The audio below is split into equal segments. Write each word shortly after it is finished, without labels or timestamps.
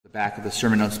Back of the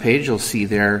sermon notes page, you'll see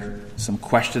there some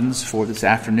questions for this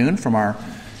afternoon from our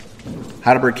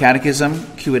Heidelberg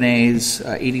Catechism, Q&As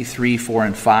 83, 4,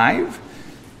 and 5.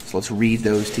 So let's read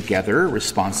those together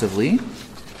responsively.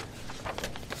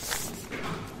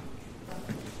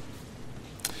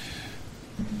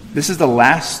 This is the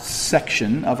last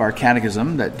section of our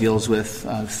catechism that deals with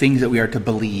things that we are to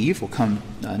believe. We'll come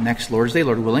next Lord's Day,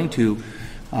 Lord willing, to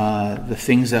the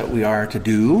things that we are to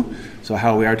do, so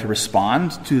how we are to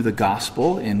respond to the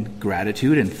gospel in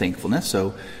gratitude and thankfulness.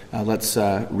 So let's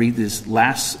read this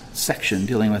last section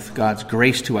dealing with God's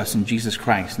grace to us in Jesus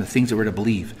Christ and the things that we're to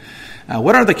believe.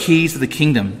 What are the keys to the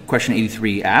kingdom? Question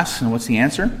 83 asks, and what's the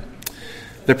answer?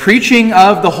 The preaching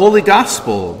of the holy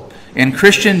gospel and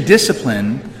Christian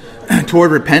discipline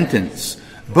toward repentance.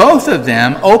 Both of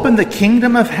them open the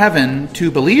kingdom of heaven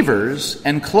to believers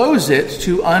and close it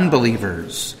to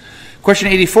unbelievers. Question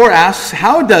 84 asks,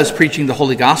 how does preaching the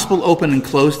holy gospel open and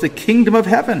close the kingdom of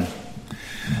heaven?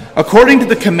 According to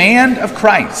the command of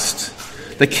Christ,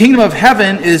 the kingdom of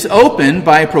heaven is opened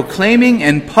by proclaiming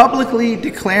and publicly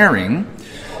declaring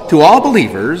to all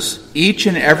believers, each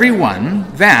and every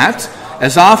one, that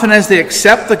as often as they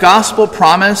accept the gospel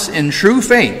promise in true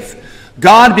faith,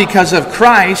 God, because of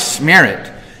Christ's merit,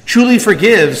 truly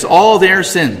forgives all their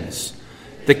sins.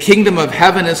 The kingdom of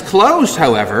heaven is closed,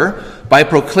 however, by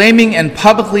proclaiming and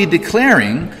publicly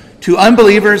declaring to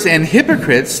unbelievers and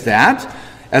hypocrites that,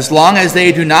 as long as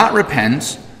they do not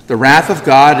repent, the wrath of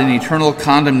God and eternal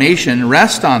condemnation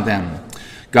rest on them.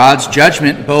 God's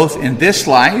judgment, both in this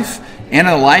life and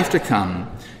in the life to come,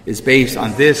 is based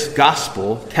on this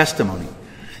gospel testimony.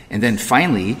 And then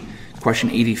finally, question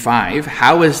 85,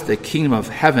 how is the kingdom of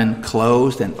heaven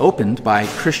closed and opened by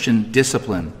Christian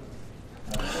discipline?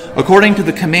 According to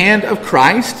the command of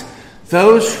Christ,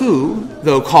 those who,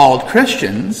 though called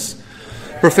Christians,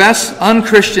 profess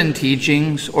unchristian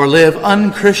teachings or live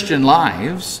unchristian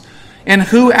lives, and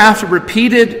who, after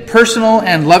repeated personal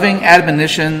and loving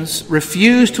admonitions,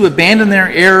 refuse to abandon their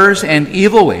errors and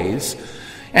evil ways,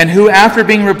 and who, after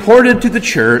being reported to the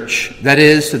church, that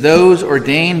is, to those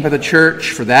ordained by the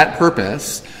church for that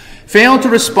purpose, fail to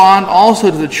respond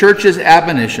also to the church's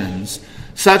admonitions,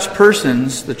 such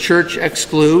persons the church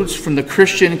excludes from the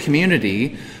Christian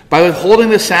community by withholding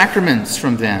the sacraments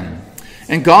from them.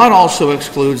 And God also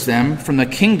excludes them from the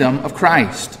kingdom of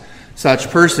Christ. Such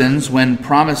persons, when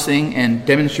promising and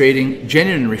demonstrating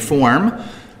genuine reform,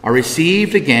 are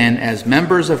received again as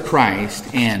members of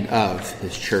Christ and of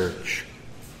his church.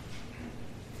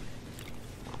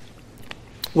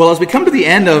 Well, as we come to the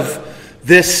end of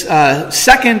this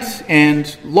second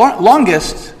and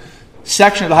longest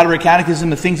section of the Heidelberg Catechism,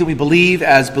 the things that we believe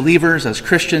as believers, as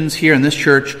Christians here in this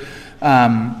church,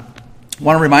 I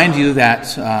want to remind you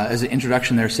that, as an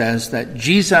introduction there says, that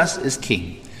Jesus is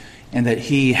King and that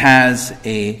he has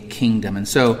a kingdom. And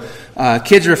so,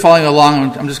 kids who are following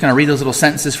along, I'm just going to read those little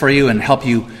sentences for you and help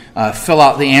you fill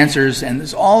out the answers. And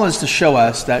this all is to show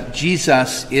us that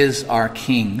Jesus is our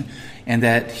King, and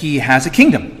that he has a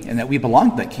kingdom, and that we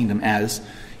belong to that kingdom as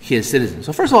his citizens.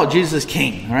 So first of all, Jesus is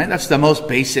King, all right? That's the most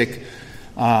basic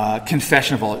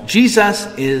confession of all. Jesus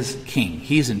is King.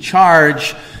 He's in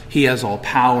charge. He has all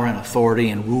power and authority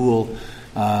and rule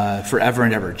forever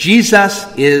and ever. Jesus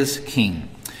is King.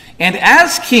 And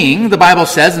as King, the Bible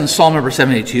says in Psalm number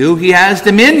 72, he has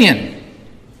dominion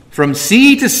from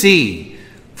sea to sea,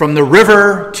 from the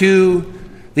river to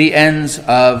the ends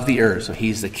of the earth. So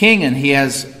he's the king and he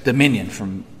has dominion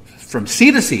from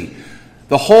sea to sea.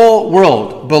 The whole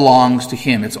world belongs to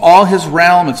him. It's all his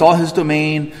realm. It's all his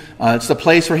domain. It's the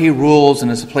place where he rules,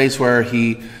 and it's the place where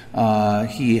he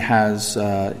has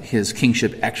his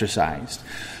kingship exercised.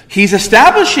 He's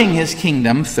establishing his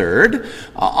kingdom, third,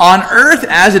 on earth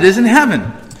as it is in heaven.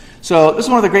 So this is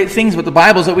one of the great things about the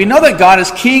Bible, is that we know that God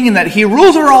is king and that he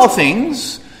rules over all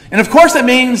things. And of course that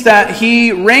means that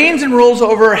he reigns and rules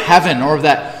over heaven, or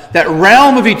that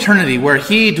realm of eternity where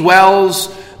he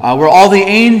dwells, where all the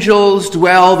angels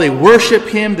dwell. They worship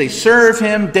him, they serve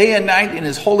him day and night in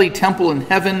his holy temple in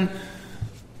heaven.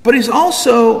 But he's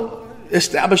also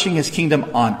establishing his kingdom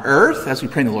on earth, as we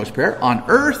pray in the Lord's Prayer, on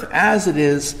earth as it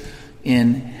is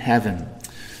in heaven.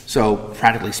 So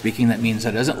practically speaking, that means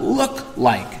that it doesn't look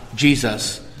like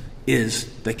Jesus is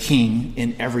the king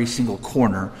in every single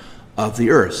corner of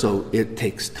the earth. So it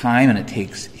takes time and it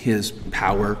takes his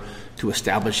power to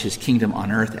establish his kingdom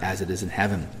on earth as it is in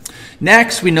heaven.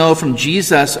 Next, we know from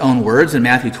Jesus' own words in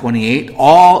Matthew 28,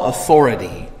 all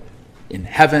authority in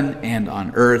heaven and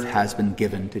on earth has been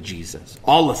given to Jesus.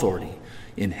 All authority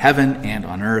in heaven and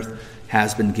on earth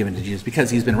has been given to Jesus because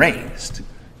he's been raised.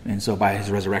 And so by his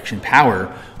resurrection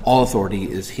power, all authority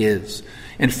is his.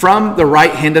 And from the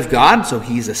right hand of God, so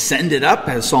he's ascended up,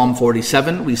 as Psalm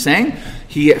 47 we sang,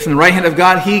 from the right hand of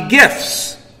God, he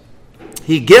gifts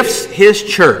his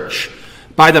church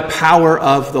by the power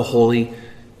of the Holy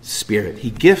Spirit. He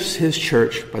gifts his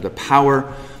church by the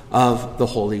power of the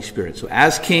Holy Spirit. So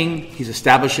as king, he's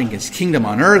establishing his kingdom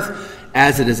on earth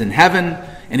as it is in heaven,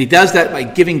 and he does that by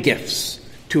giving gifts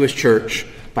to his church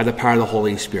by the power of the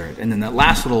Holy Spirit. And then that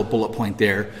last little bullet point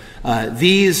there,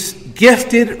 these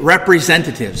gifted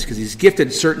representatives, because he's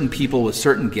gifted certain people with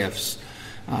certain gifts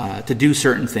to do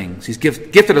certain things. He's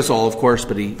gifted us all, of course,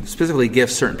 but he specifically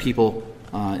gifts certain people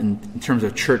in terms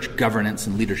of church governance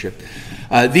and leadership.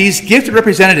 These gifted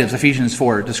representatives, Ephesians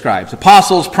 4 describes,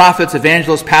 apostles, prophets,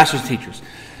 evangelists, pastors, teachers.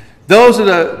 Those are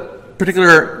the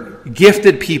particular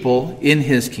gifted people in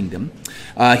his kingdom.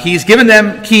 He's given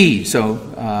them keys. So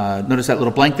notice that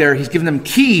little blank there. He's given them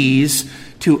keys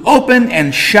to open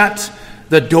and shut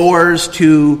the doors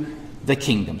to the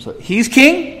kingdom. So he's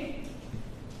king.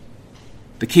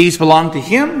 The keys belong to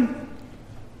him,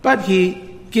 but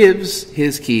he gives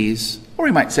his keys, or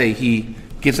we might say he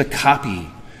gives a copy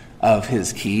of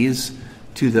his keys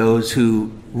to those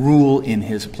who rule in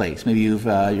his place. Maybe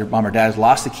your mom or dad has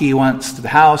lost a key once to the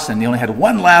house and they only had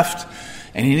one left,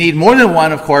 and you need more than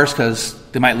one, of course, because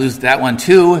they might lose that one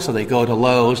too, so they go to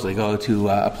Lowe's, they go to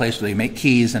a place where they make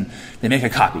keys and they make a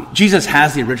copy. Jesus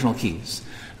has the original keys,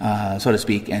 so to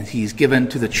speak, and he's given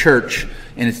to the church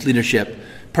and its leadership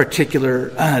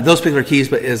those particular keys,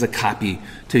 but as a copy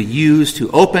to use to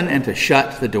open and to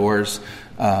shut the doors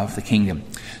of the kingdom.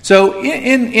 So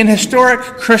in historic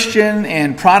Christian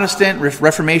and Protestant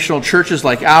reformational churches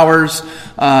like ours,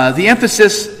 the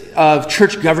emphasis of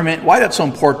church government, why that's so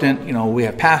important, we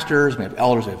have pastors, we have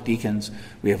elders, we have deacons,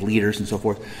 we have leaders and so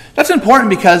forth. That's important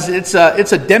because it's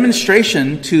a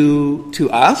demonstration to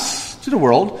us, to the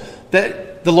world,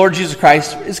 that the Lord Jesus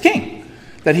Christ is king,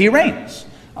 that he reigns.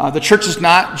 The church is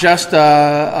not just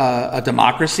a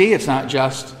democracy. It's not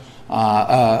just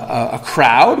a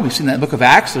crowd. We've seen that in the book of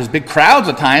Acts. There's big crowds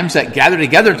at times that gather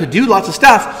together to do lots of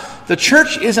stuff. The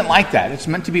church isn't like that. It's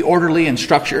meant to be orderly and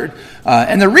structured.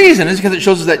 And the reason is because it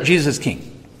shows us that Jesus is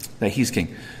king, that he's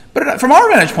king. But from our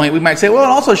vantage point, we might say, well, it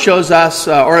also shows us,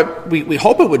 or we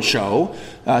hope it would show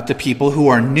to people who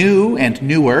are new and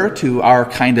newer to our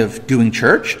kind of doing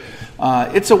church.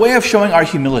 It's a way of showing our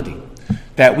humility.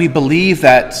 That we believe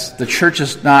that the church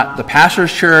is not the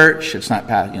pastor's church, it's not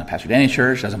Pastor Danny's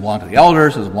church, it doesn't belong to the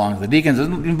elders, it doesn't belong to the deacons, it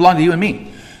doesn't even belong to you and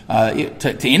me,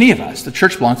 to any of us. The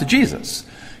church belongs to Jesus.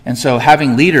 And so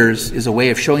having leaders is a way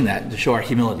of showing that, to show our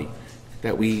humility,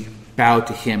 that we bow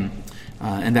to him,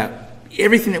 and that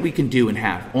everything that we can do and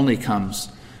have only comes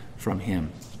from him.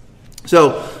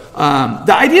 So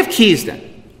the idea of keys then.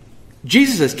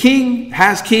 Jesus is king,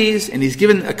 has keys, and he's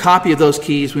given a copy of those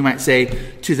keys, we might say,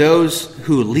 to those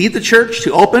who lead the church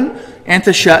to open and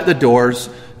to shut the doors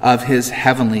of his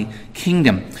heavenly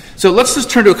kingdom. So let's just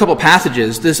turn to a couple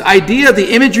passages. This idea of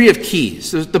the imagery of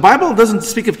keys. The Bible doesn't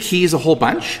speak of keys a whole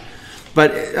bunch, but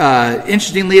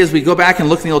interestingly, as we go back and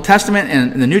look in the Old Testament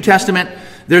and in the New Testament,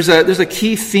 there's a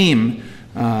key theme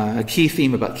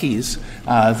about keys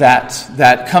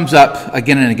that comes up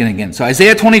again and again and again. So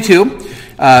Isaiah 22.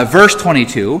 Verse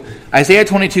 22, Isaiah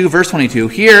 22, verse 22.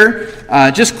 Here,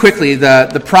 just quickly,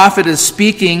 the prophet is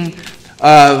speaking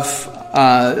of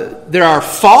there are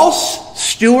false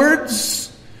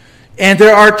stewards and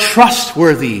there are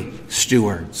trustworthy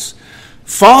stewards.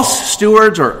 False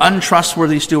stewards or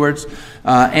untrustworthy stewards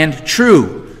and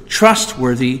true,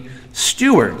 trustworthy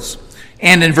stewards.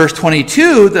 And in verse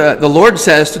 22, the Lord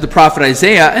says to the prophet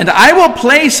Isaiah, "And I will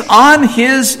place on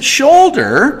his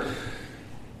shoulder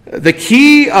the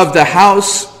key of the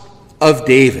house of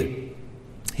David."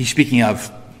 He's speaking of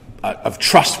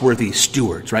trustworthy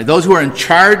stewards, right? Those who are in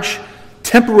charge,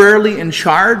 temporarily in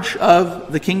charge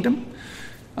of the kingdom,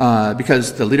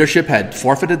 because the leadership had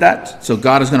forfeited that. So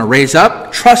God is going to raise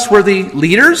up trustworthy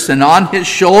leaders, and on his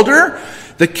shoulder,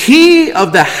 the key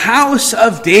of the house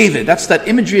of David. That's that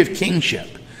imagery of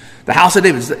kingship. The house of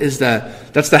David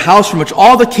that's the house from which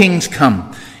all the kings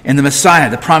come, and the Messiah,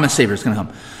 the promised Savior, is going to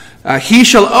come. He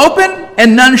shall open,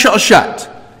 and none shall shut.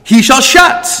 He shall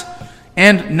shut,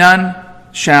 and none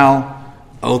shall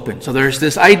open. So there's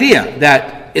this idea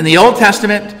that in the Old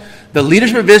Testament, the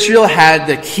leadership of Israel had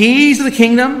the keys of the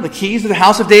kingdom, the keys of the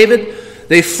house of David.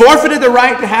 They forfeited the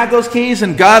right to have those keys,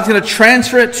 and God's going to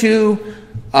transfer it to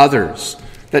others.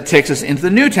 That takes us into the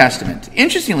New Testament.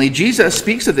 Interestingly, Jesus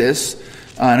speaks of this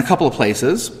in a couple of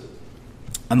places.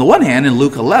 On the one hand, in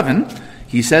Luke 11,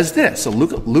 he says this. So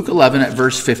Luke 11 at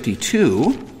verse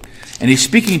 52, and he's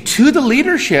speaking to the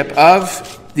leadership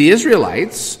of the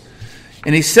Israelites,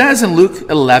 And he says in Luke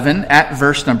 11 at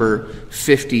verse number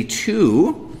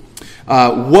 52,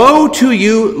 "Woe to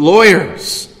you,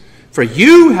 lawyers, for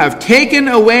you have taken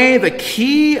away the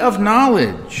key of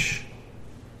knowledge.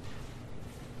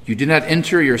 You did not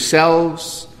enter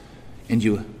yourselves, and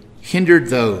you hindered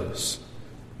those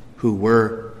who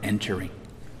were entering."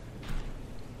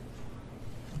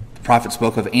 The prophet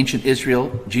spoke of ancient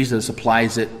Israel. Jesus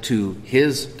applies it to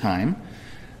his time,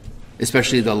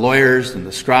 especially the lawyers and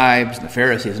the scribes and the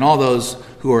Pharisees and all those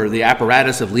who are the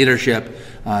apparatus of leadership.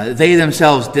 They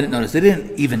themselves didn't notice. They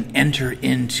didn't even enter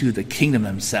into the kingdom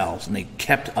themselves, and they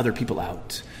kept other people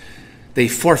out. They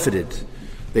forfeited.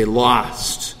 They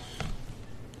lost.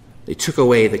 They took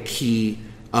away the key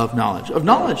of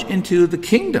knowledge into the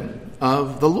kingdom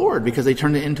of the Lord, because they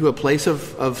turned it into a place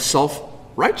of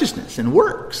self-righteousness and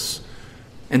works.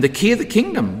 And the key of the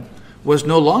kingdom was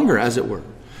no longer, as it were.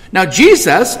 Now,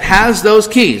 Jesus has those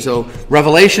keys. So,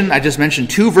 Revelation, I just mentioned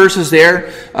 2 verses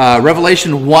there.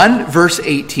 Revelation 1, verse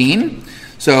 18.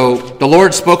 So, the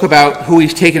Lord spoke about who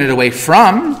he's taken it away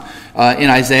from in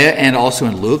Isaiah and also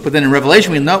in Luke. But then in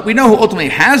Revelation, we know who ultimately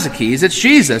has the keys. It's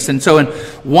Jesus. And so, in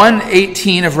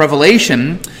 1:18 of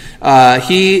Revelation,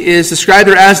 he is described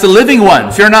there as the living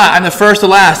one. Fear not, I'm the first, the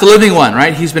last, the living one,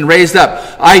 right? He's been raised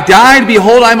up. I died,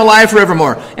 behold, I'm alive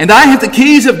forevermore. And I have the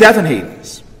keys of death and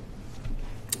Hades.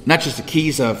 Not just the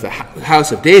keys of the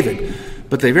house of David,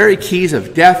 but the very keys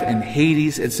of death and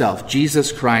Hades itself.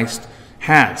 Jesus Christ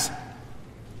has.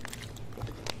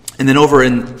 And then over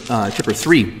in chapter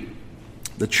 3,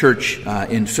 the church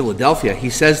in Philadelphia, he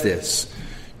says this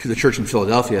to the church in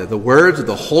Philadelphia: the words of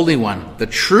the Holy One, the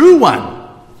true one.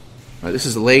 Right, this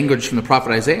is the language from the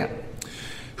prophet Isaiah,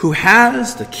 who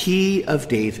has the key of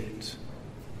David.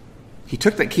 He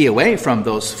took that key away from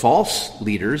those false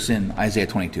leaders in Isaiah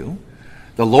 22.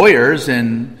 The lawyers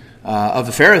of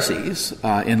the Pharisees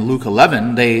in Luke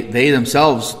 11, they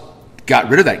themselves got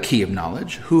rid of that key of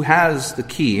knowledge. Who has the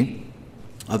key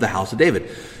of the house of David?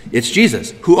 It's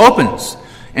Jesus, who opens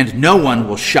and no one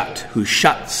will shut, who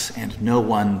shuts and no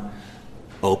one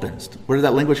opens. Where did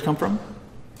that language come from?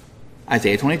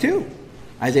 Isaiah 22.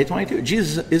 Isaiah 22.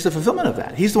 Jesus is the fulfillment of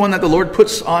that. He's the one that the Lord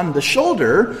puts on the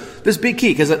shoulder, this big key,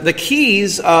 because the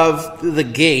keys of the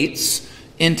gates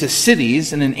into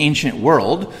cities in an ancient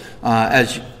world,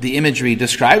 as the imagery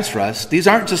describes for us, these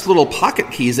aren't just little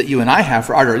pocket keys that you and I have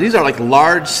for our door. These are like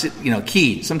large,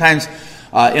 keys. Sometimes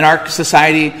in our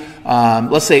society,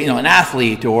 let's say, an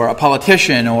athlete or a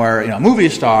politician or a movie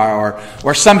star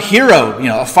or some hero,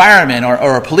 a fireman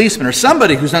or a policeman or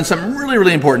somebody who's done something really,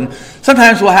 really important.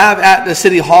 Sometimes we'll have at the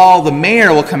city hall, the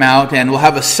mayor will come out and we'll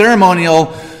have a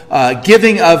ceremonial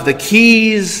giving of the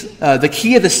keys, the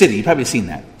key of the city. You've probably seen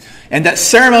that. And that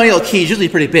ceremonial key is usually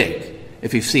pretty big,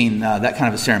 if you've seen that kind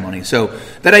of a ceremony. So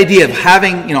that idea of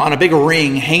having, on a big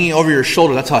ring hanging over your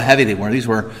shoulder, that's how heavy they were. These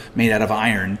were made out of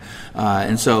iron.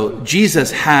 And so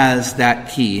Jesus has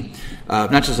that key,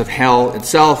 not just of hell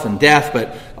itself and death,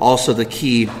 but also the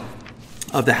key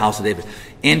of the house of David.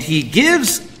 And he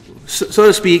gives, so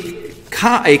to speak,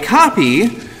 a copy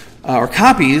or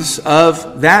copies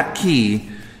of that key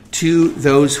to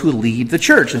those who lead the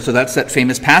church. And so that's that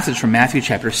famous passage from Matthew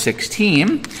chapter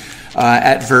 16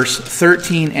 at verse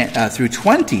 13 through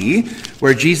 20,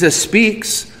 where Jesus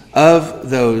speaks of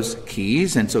those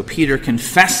keys. And so Peter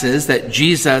confesses that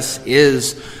Jesus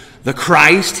is the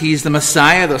Christ. He's the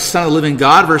Messiah, the Son of the living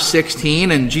God, verse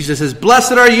 16. And Jesus says,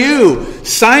 "Blessed are you,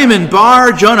 Simon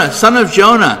Bar-Jonah, son of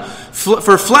Jonah,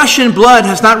 for flesh and blood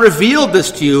has not revealed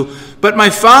this to you, but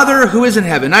my Father who is in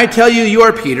heaven. I tell you, you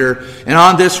are Peter, and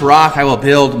on this rock I will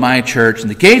build my church, and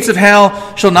the gates of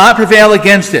hell shall not prevail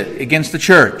against it," against the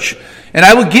church. "And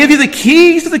I will give you the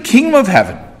keys to the kingdom of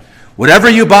heaven. Whatever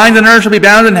you bind on earth shall be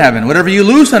bound in heaven. Whatever you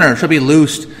loose on earth shall be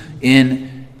loosed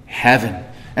in heaven."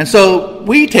 And so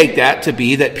we take that to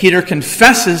be that Peter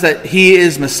confesses that he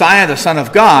is Messiah, the Son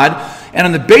of God, and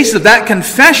on the basis of that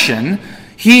confession,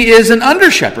 he is an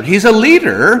under-shepherd. He's a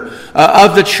leader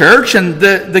of the church, and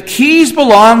the keys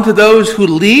belong to those who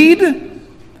lead,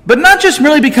 but not just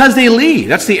merely because they lead.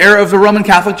 That's the error of the Roman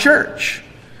Catholic Church.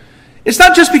 It's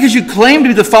not just because you claim to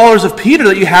be the followers of Peter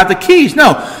that you have the keys.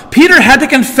 No, Peter had to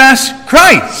confess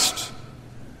Christ,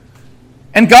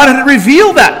 and God had to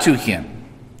reveal that to him.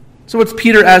 So it's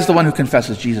Peter as the one who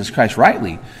confesses Jesus Christ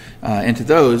rightly, and to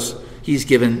those he's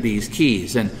given these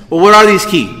keys. And well, what are these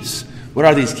keys? What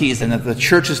are these keys? And that the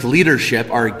church's leadership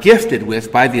are gifted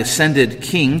with by the ascended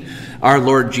King, our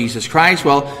Lord Jesus Christ.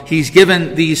 Well, he's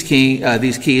given these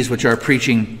keys, which are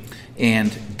preaching and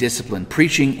discipline.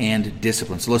 Preaching and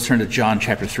discipline. So let's turn to John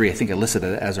chapter 3. I think I listed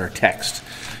it as our text.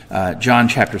 John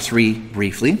chapter 3,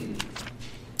 briefly.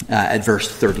 at verse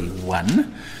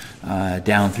 31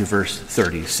 down through verse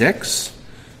 36.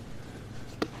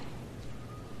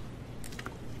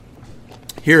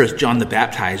 Here is John the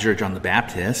Baptizer, John the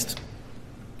Baptist.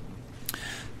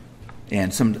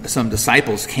 And some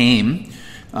disciples came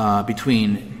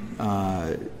between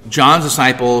John's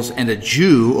disciples and a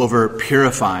Jew over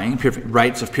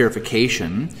rites of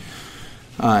purification.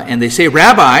 And they say,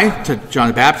 "Rabbi," to John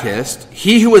the Baptist,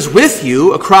 "he who was with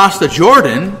you across the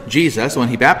Jordan," Jesus, the one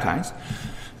he baptized,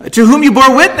 "to whom you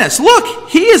bore witness, look,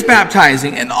 he is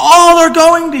baptizing, and all are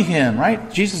going to him."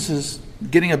 Right? Jesus is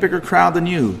getting a bigger crowd than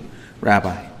you,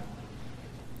 Rabbi.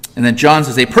 And then John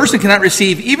says, "A person cannot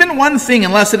receive even one thing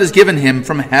unless it is given him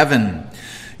from heaven.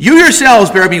 You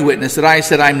yourselves bear me witness that I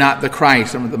said I'm not the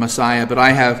Christ, I'm the Messiah, but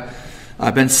I have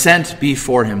been sent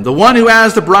before him. The one who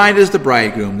has the bride is the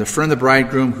bridegroom. The friend of the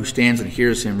bridegroom who stands and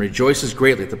hears him rejoices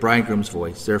greatly at the bridegroom's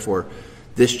voice. Therefore,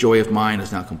 this joy of mine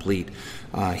is now complete.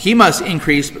 He must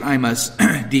increase, but I must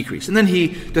decrease." And then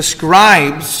he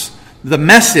describes the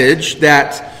message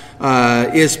that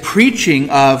is preaching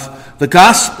of the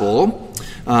gospel.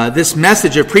 This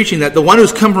message of preaching that the one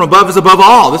who's come from above is above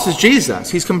all. This is Jesus.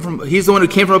 He's the one who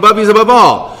came from above. He's above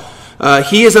all.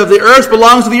 He is of the earth,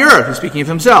 belongs to the earth. He's speaking of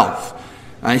himself.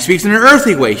 He speaks in an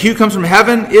earthly way. He who comes from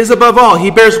heaven is above all. He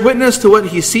bears witness to what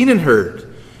he's seen and heard.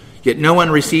 Yet no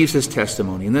one receives his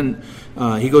testimony. And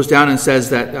then he goes down and says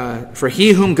that for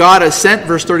he whom God has sent,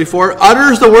 verse 34,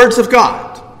 utters the words of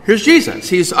God. Here's Jesus.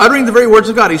 He's uttering the very words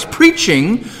of God. He's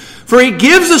preaching, for he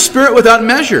gives the Spirit without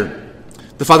measure.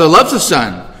 The Father loves the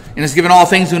Son and has given all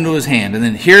things into his hand. And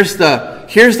then here's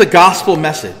the gospel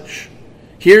message.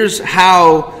 Here's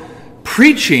how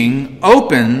preaching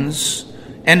opens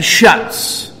and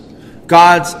shuts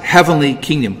God's heavenly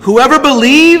kingdom. Whoever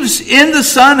believes in the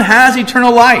Son has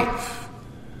eternal life.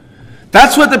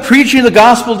 That's what the preaching of the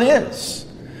gospel is.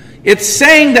 It's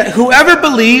saying that whoever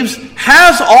believes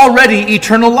has already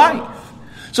eternal life.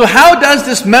 So how does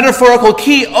this metaphorical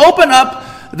key open up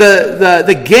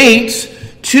the gate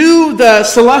to the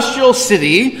celestial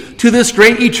city, to this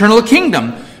great eternal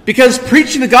kingdom? Because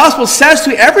preaching the gospel says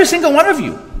to every single one of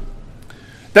you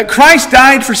that Christ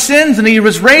died for sins and he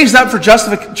was raised up for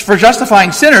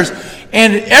justifying sinners.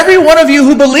 And every one of you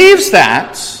who believes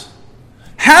that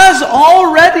has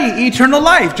already eternal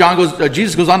life.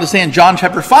 Jesus goes on to say in John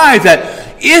chapter 5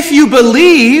 that if you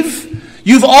believe,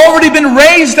 you've already been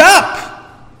raised up.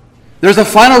 There's a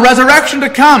final resurrection to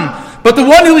come. But the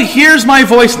one who hears my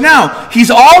voice now,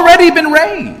 he's already been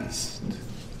raised.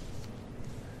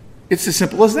 It's as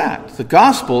simple as that. The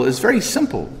gospel is very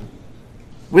simple.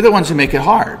 We're the ones who make it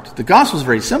hard. The gospel is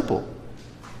very simple.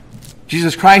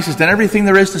 Jesus Christ has done everything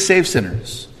there is to save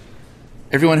sinners.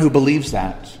 Everyone who believes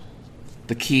that,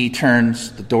 the key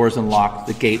turns, the door is unlocked,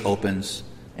 the gate opens,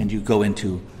 and you go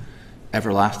into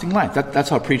everlasting life. That's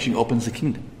how preaching opens the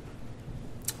kingdom.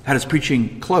 How does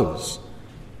preaching close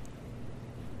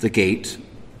the gate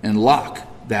and lock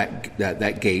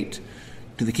that gate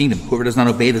to the kingdom? Whoever does not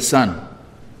obey the Son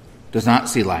does not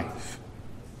see life,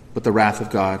 but the wrath of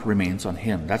God remains on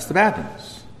him. That's the bad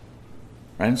news.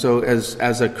 Right? And so as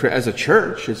a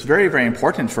church, it's very, very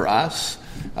important for us,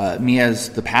 me as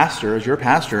the pastor, as your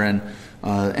pastor,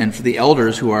 and for the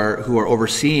elders who are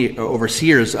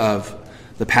overseers of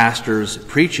the pastor's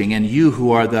preaching, and you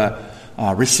who are the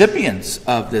recipients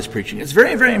of this preaching. It's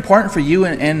very, very important for you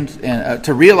and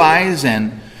to realize,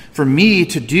 and for me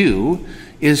to do,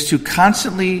 is to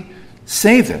constantly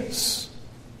say this.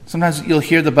 Sometimes you'll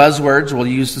hear the buzzwords, we'll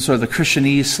use the sort of the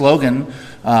Christianese slogan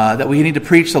that we need to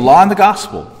preach the law and the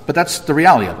gospel. But that's the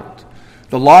reality of it.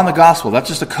 The law and the gospel, that's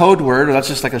just a code word, or that's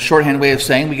just like a shorthand way of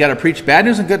saying we got to preach bad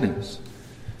news and good news.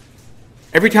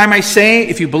 Every time I say,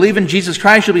 if you believe in Jesus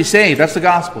Christ, you'll be saved. That's the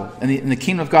gospel. And the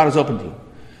kingdom of God is open to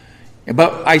you.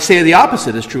 But I say the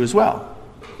opposite is true as well.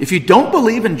 If you don't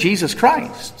believe in Jesus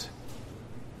Christ,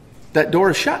 that door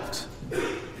is shut.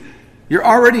 You're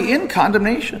already in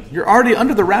condemnation. You're already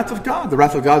under the wrath of God. The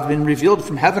wrath of God has been revealed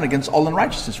from heaven against all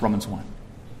unrighteousness, Romans 1.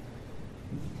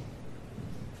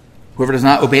 Whoever does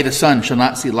not obey the Son shall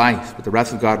not see life, but the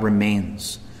wrath of God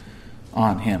remains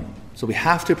on him. So we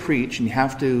have to preach, and you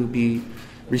have to be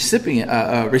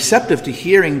receptive to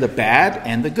hearing the bad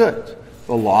and the good,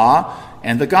 the law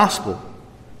and the gospel.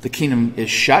 The kingdom is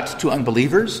shut to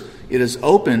unbelievers. It is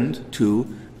opened to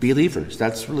believers.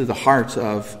 That's really the heart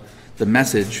of the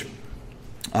message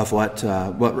of what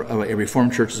a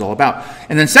Reformed church is all about.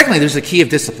 And then secondly, there's the key of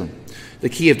discipline. The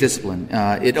key of discipline.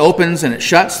 It opens and it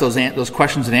shuts. Those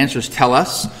questions and answers tell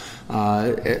us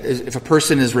if a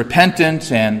person is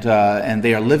repentant and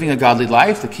they are living a godly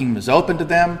life, the kingdom is open to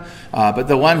them. But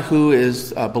the one who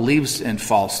believes in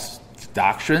false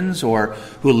doctrines or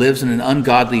who lives in an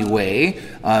ungodly way,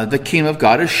 the kingdom of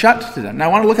God is shut to them. Now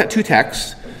I want to look at two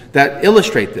texts that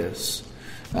illustrate this,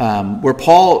 where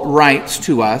Paul writes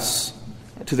to us,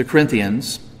 to the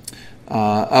Corinthians,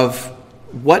 of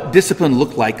what discipline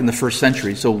looked like in the first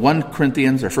century. So 1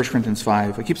 Corinthians or 1 Corinthians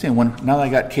 5. I keep saying 1. Now that I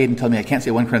got Caden telling me I can't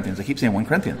say 1 Corinthians, I keep saying 1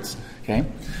 Corinthians. Okay?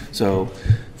 So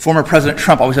former President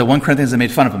Trump always said 1 Corinthians and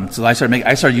made fun of him. So I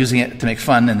started using it to make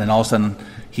fun, and then all of a sudden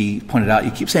he pointed out,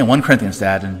 you keep saying 1 Corinthians,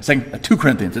 Dad, and 2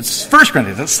 Corinthians. It's 1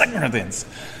 Corinthians. It's 2 Corinthians.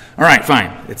 All right,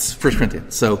 fine. It's 1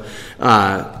 Corinthians. So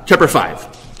chapter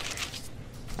 5.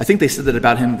 I think they said that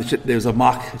about him. There was a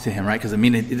mock to him, right? Because it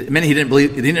meant he didn't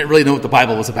really know what the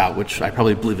Bible was about, which I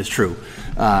probably believe is true.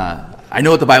 I know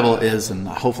what the Bible is, and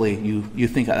hopefully you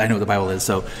think I know what the Bible is.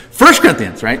 So 1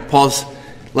 Corinthians, right? Paul's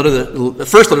letter, the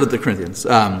first letter to the Corinthians,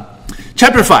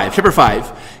 chapter 5.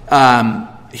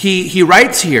 He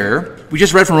writes here. We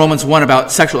just read from Romans 1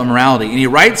 about sexual immorality, and he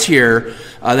writes here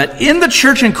that in the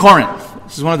church in Corinth,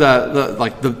 this is one of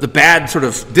the bad sort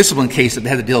of discipline case that they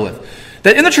had to deal with.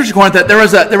 That in the church of Corinth, that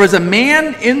there was a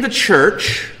man in the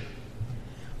church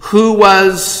who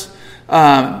was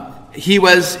he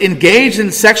was engaged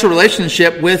in sexual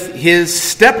relationship with his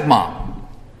stepmom,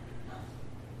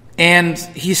 and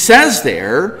he says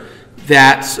there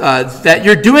that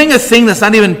you're doing a thing that's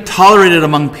not even tolerated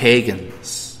among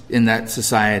pagans in that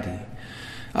society.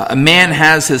 A man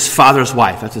has his father's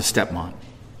wife, that's his stepmom,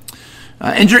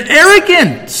 and you're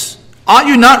arrogant. Ought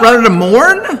you not rather to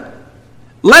mourn?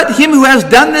 Let him who has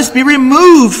done this be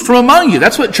removed from among you.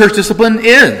 That's what church discipline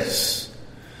is.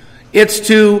 It's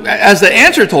to, as the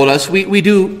answer told us, we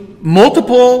do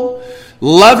multiple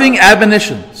loving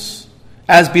admonitions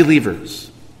as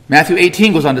believers. Matthew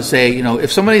 18 goes on to say,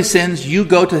 if somebody sins, you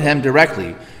go to him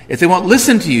directly. If they won't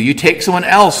listen to you, you take someone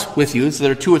else with you. So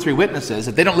there are 2 or 3 witnesses.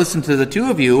 If they don't listen to the 2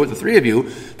 of you or the 3 of you,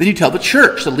 then you tell the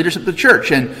church, the leadership of the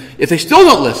church. And if they still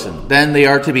don't listen, then they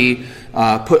are to be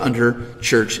put under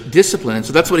church discipline. And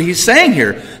so that's what he's saying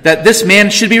here, that this man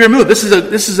should be removed. This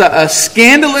is a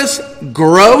scandalous,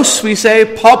 gross, we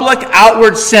say, public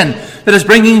outward sin that is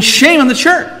bringing shame on the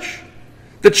church.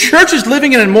 The church is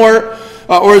living in a more,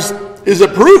 or is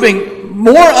approving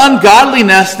more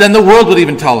ungodliness than the world would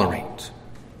even tolerate.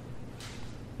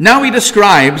 Now he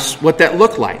describes what that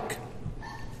looked like.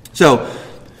 So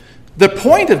the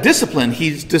point of discipline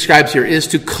he describes here is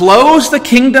to close the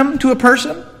kingdom to a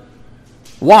person.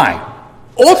 Why?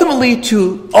 Ultimately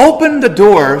to open the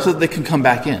door so that they can come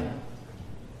back in.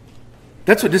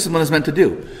 That's what discipline is meant to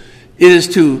do. It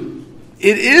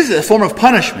is a form of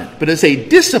punishment, but it's a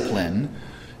discipline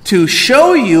to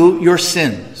show you your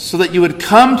sins so that you would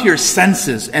come to your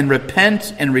senses and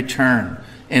repent and return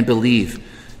and believe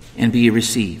and be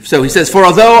received. So he says, for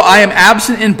although I am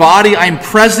absent in body, I am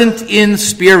present in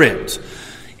spirit.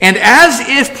 And as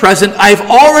if present, I've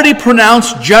already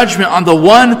pronounced judgment on the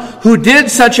one who did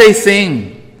such a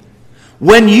thing.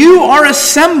 When you are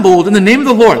assembled in the name of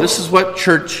the Lord, this is what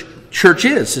church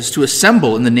is to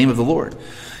assemble in the name of the Lord.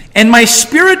 And my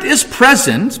spirit is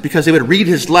present, because they would read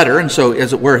his letter, and so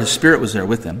as it were, his spirit was there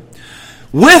with them.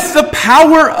 With the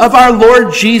power of our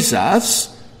Lord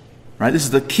Jesus, right? This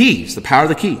is the keys, the power of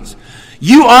the keys.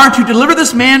 You are to deliver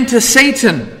this man to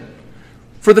Satan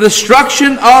for the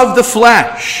destruction of the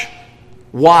flesh.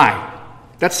 Why?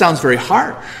 That sounds very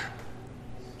harsh.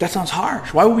 That sounds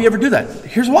harsh. Why would we ever do that?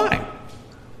 Here's why.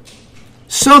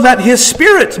 So that his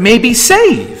spirit may be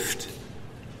saved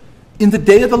in the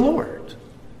day of the Lord.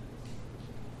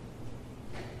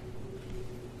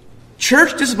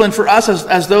 Church discipline for us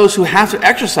as those who have to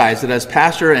exercise it as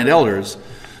pastor and elders,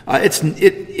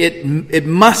 it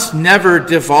must never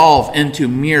devolve into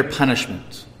mere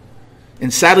punishment.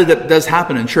 And sadly, that does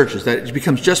happen in churches, that it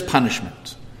becomes just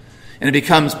punishment. And it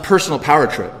becomes personal power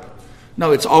trip.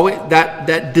 No, it's always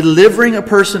that delivering a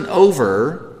person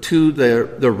over to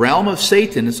the realm of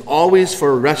Satan is always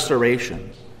for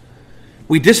restoration.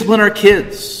 We discipline our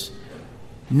kids,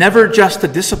 never just to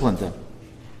discipline them.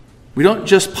 We don't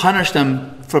just punish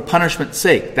them for punishment's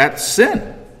sake. That's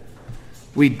sin.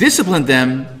 We discipline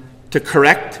them to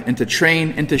correct and to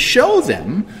train and to show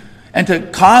them and to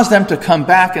cause them to come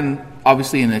back, and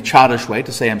obviously in a childish way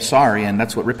to say, I'm sorry, and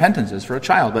that's what repentance is for a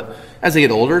child. But as they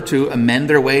get older, to amend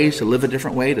their ways, to live a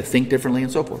different way, to think differently,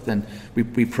 and so forth. And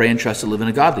we pray and trust to live in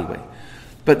a godly way.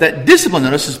 But that discipline,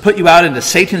 notice, has put you out into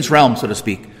Satan's realm, so to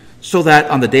speak, so that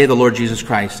on the day of the Lord Jesus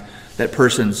Christ, that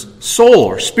person's soul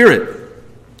or spirit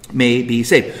may be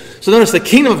saved. So notice the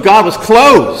kingdom of God was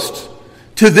closed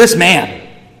to this man,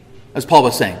 as Paul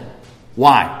was saying.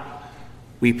 Why?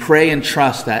 We pray and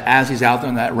trust that as he's out there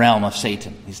in that realm of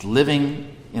Satan, he's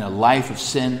living in a life of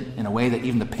sin in a way that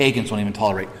even the pagans won't even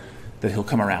tolerate. that he'll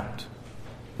come around.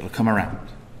 It'll come around.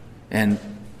 And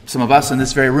some of us in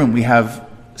this very room, we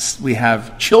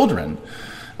have children,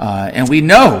 and we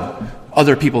know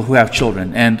other people who have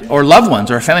children or loved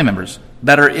ones or family members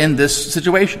that are in this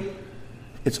situation.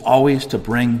 It's always to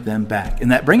bring them back.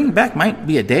 And that bringing back might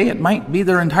be a day, it might be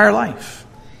their entire life.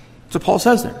 That's what Paul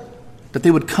says there. That they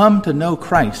would come to know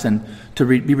Christ and to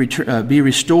be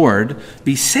restored,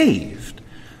 be saved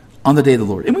on the day of the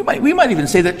Lord. And we might even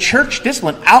say that church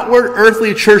discipline, outward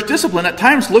earthly church discipline, at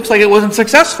times looks like it wasn't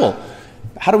successful.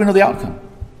 How do we know the outcome?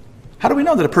 How do we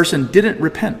know that a person didn't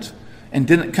repent and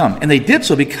didn't come? And they did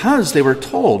so because they were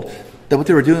told that what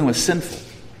they were doing was sinful.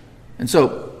 And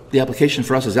so the application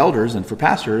for us as elders and for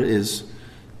pastor is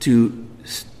to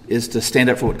stand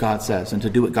up for what God says and to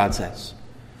do what God says.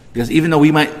 Because even though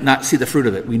we might not see the fruit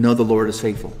of it, we know the Lord is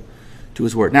faithful to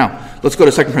his word. Now, let's go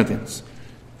to 2 Corinthians.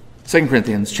 2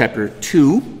 Corinthians chapter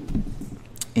 2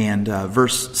 and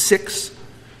verse 6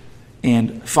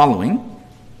 and following.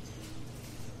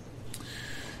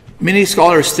 Many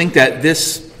scholars think that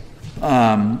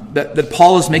that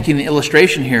Paul is making an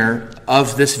illustration here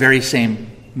of this very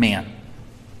same man.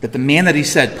 That the man that he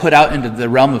said put out into the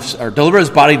realm of, or deliver his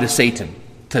body to Satan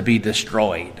to be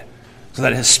destroyed, so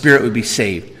that his spirit would be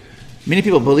saved. Many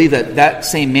people believe that that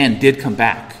same man did come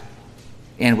back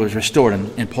and was restored,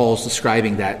 and Paul's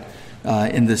describing that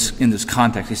in this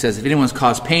context. He says, if anyone's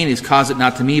caused pain, he's caused it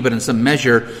not to me, but in some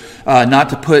measure, not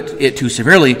to put it too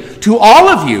severely, to all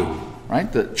of you.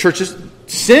 Right? The church's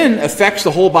sin affects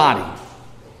the whole body.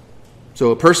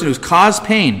 So a person who's caused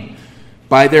pain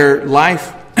by their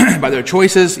life, by their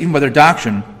choices, even by their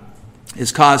doctrine,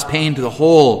 is caused pain to the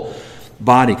whole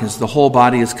body, because the whole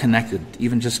body is connected.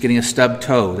 Even just getting a stubbed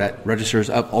toe, that registers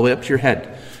up all the way up to your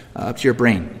head, up to your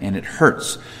brain, and it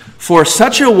hurts. For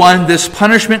such a one, this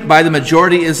punishment by the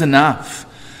majority is enough.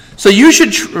 So you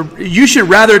should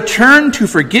rather turn to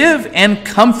forgive and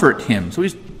comfort him. So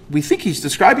we think he's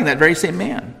describing that very same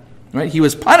man. Right? He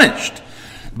was punished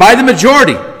by the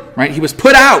majority. Right? He was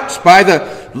put out by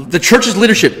the church's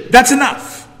leadership. That's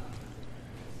enough.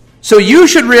 So you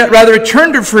should rather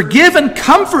turn to forgive and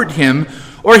comfort him,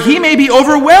 or he may be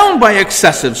overwhelmed by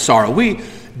excessive sorrow.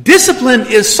 Discipline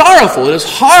is sorrowful, it is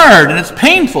hard, and it's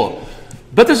painful.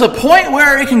 But there's a point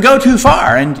where it can go too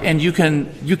far, and you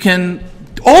can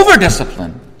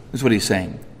over-discipline, is what he's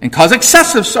saying, and cause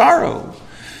excessive sorrow.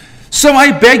 So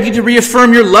I beg you to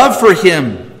reaffirm your love for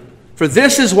him. For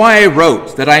this is why I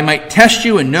wrote, that I might test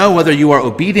you and know whether you are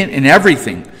obedient in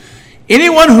everything.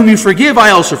 Anyone whom you forgive, I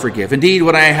also forgive. Indeed,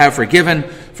 what I have forgiven,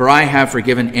 for I have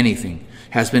forgiven anything,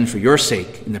 has been for your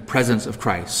sake in the presence of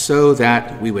Christ, so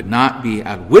that we would not be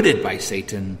outwitted by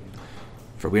Satan,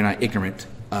 for we are not ignorant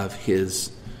of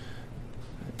his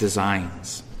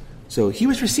designs. So he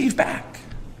was received back.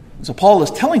 So Paul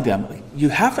is telling them, you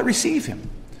have to receive him.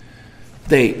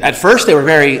 At first they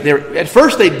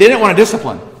didn't want to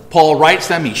discipline. Paul writes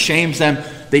them, he shames them,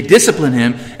 they discipline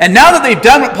him. And now that they've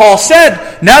done what Paul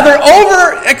said, now they're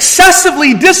over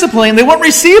excessively disciplining. They won't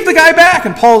receive the guy back.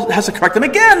 And Paul has to correct them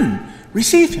again.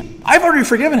 Receive him. I've already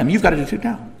forgiven him. You've got to do it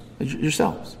now,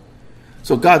 yourselves.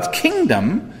 So God's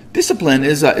kingdom, discipline,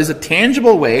 is a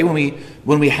tangible way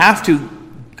when we have to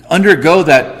undergo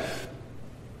that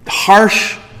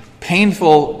harsh,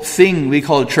 painful thing we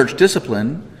call church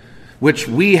discipline, which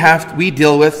we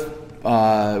deal with.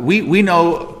 We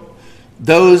know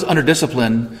those under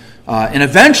discipline, and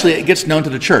eventually it gets known to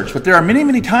the church. But there are many,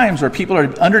 many times where people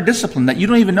are under discipline that you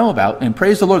don't even know about, and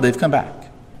praise the Lord, they've come back.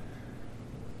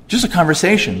 Just a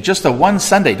conversation, just a one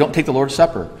Sunday, don't take the Lord's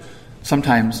Supper,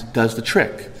 sometimes does the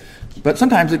trick. But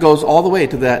sometimes it goes all the way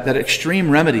to that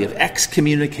extreme remedy of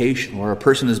excommunication, where a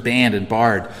person is banned and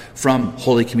barred from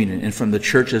Holy Communion and from the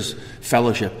church's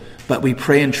fellowship. But we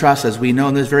pray and trust, as we know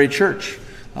in this very church,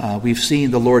 we've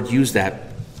seen the Lord use that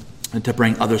to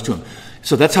bring others to him.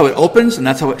 So that's how it opens, and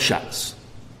that's how it shuts.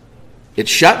 It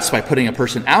shuts by putting a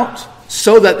person out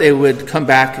so that they would come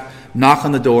back, knock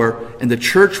on the door, and the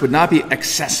church would not be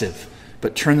excessive,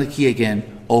 but turn the key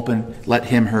again, open, let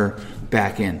him, her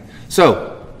back in.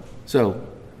 So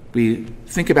we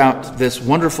think about this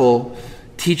wonderful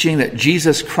teaching that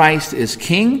Jesus Christ is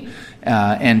King,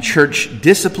 and church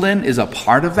discipline is a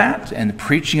part of that, and the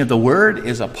preaching of the word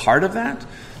is a part of that.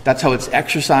 That's how it's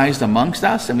exercised amongst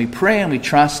us, and we pray and we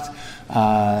trust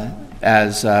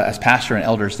as pastor and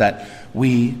elders that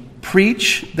we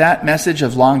preach that message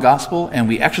of law and gospel, and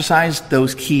we exercise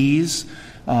those keys,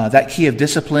 that key of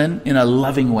discipline, in a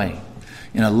loving way,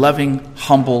 in a loving,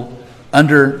 humble,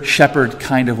 under shepherd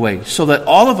kind of way, so that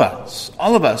all of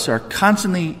us are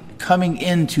constantly coming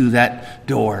into that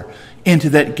door, into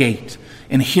that gate,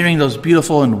 and hearing those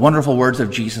beautiful and wonderful words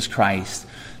of Jesus Christ,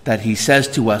 that he says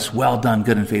to us, well done,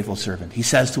 good and faithful servant. He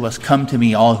says to us, come to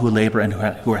me, all who labor and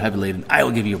who are heavy laden. I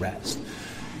will give you rest.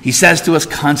 He says to us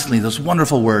constantly those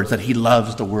wonderful words that he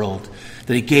loves the world,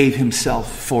 that he gave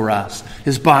himself for us,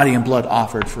 his body and blood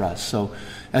offered for us. So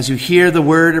as you hear the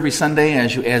word every Sunday,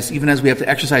 even as we have to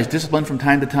exercise discipline from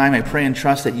time to time, I pray and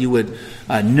trust that you would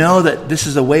know that this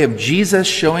is a way of Jesus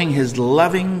showing his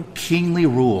loving, kingly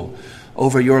rule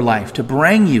over your life, to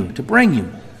bring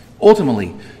you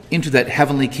ultimately into that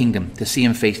heavenly kingdom, to see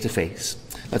him face to face.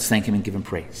 Let's thank him and give him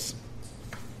praise.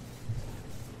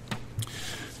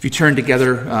 If you turn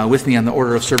together with me on the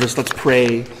order of service, let's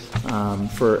pray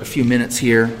for a few minutes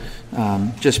here.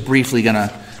 Just briefly going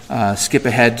to skip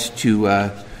ahead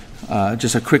to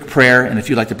just a quick prayer, and if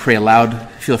you'd like to pray aloud,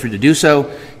 feel free to do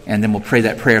so, and then we'll pray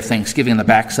that prayer of thanksgiving on the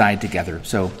backside together.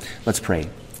 So let's pray.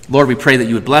 Lord, we pray that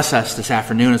you would bless us this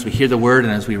afternoon as we hear the word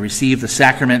and as we receive the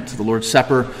sacrament, the Lord's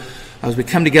Supper. As we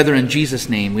come together in Jesus'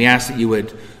 name, we ask that you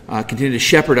would continue to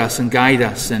shepherd us and guide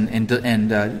us and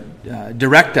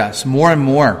direct us more and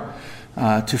more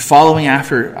to following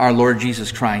after our Lord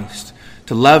Jesus Christ,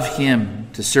 to love him,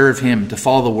 to serve him, to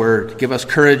follow the word. Give us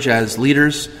courage as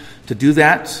leaders to do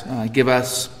that. Give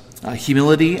us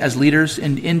humility as leaders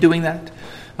in doing that.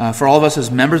 For all of us as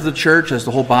members of the church, as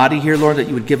the whole body here, Lord, that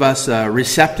you would give us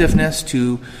receptiveness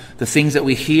to the things that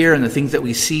we hear and the things that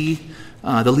we see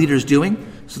the leaders doing,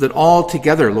 so that all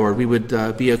together, Lord, we would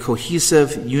be a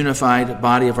cohesive, unified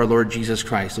body of our Lord Jesus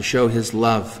Christ to show his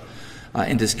love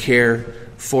and his care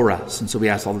for us. And so we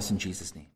ask all this in Jesus' name.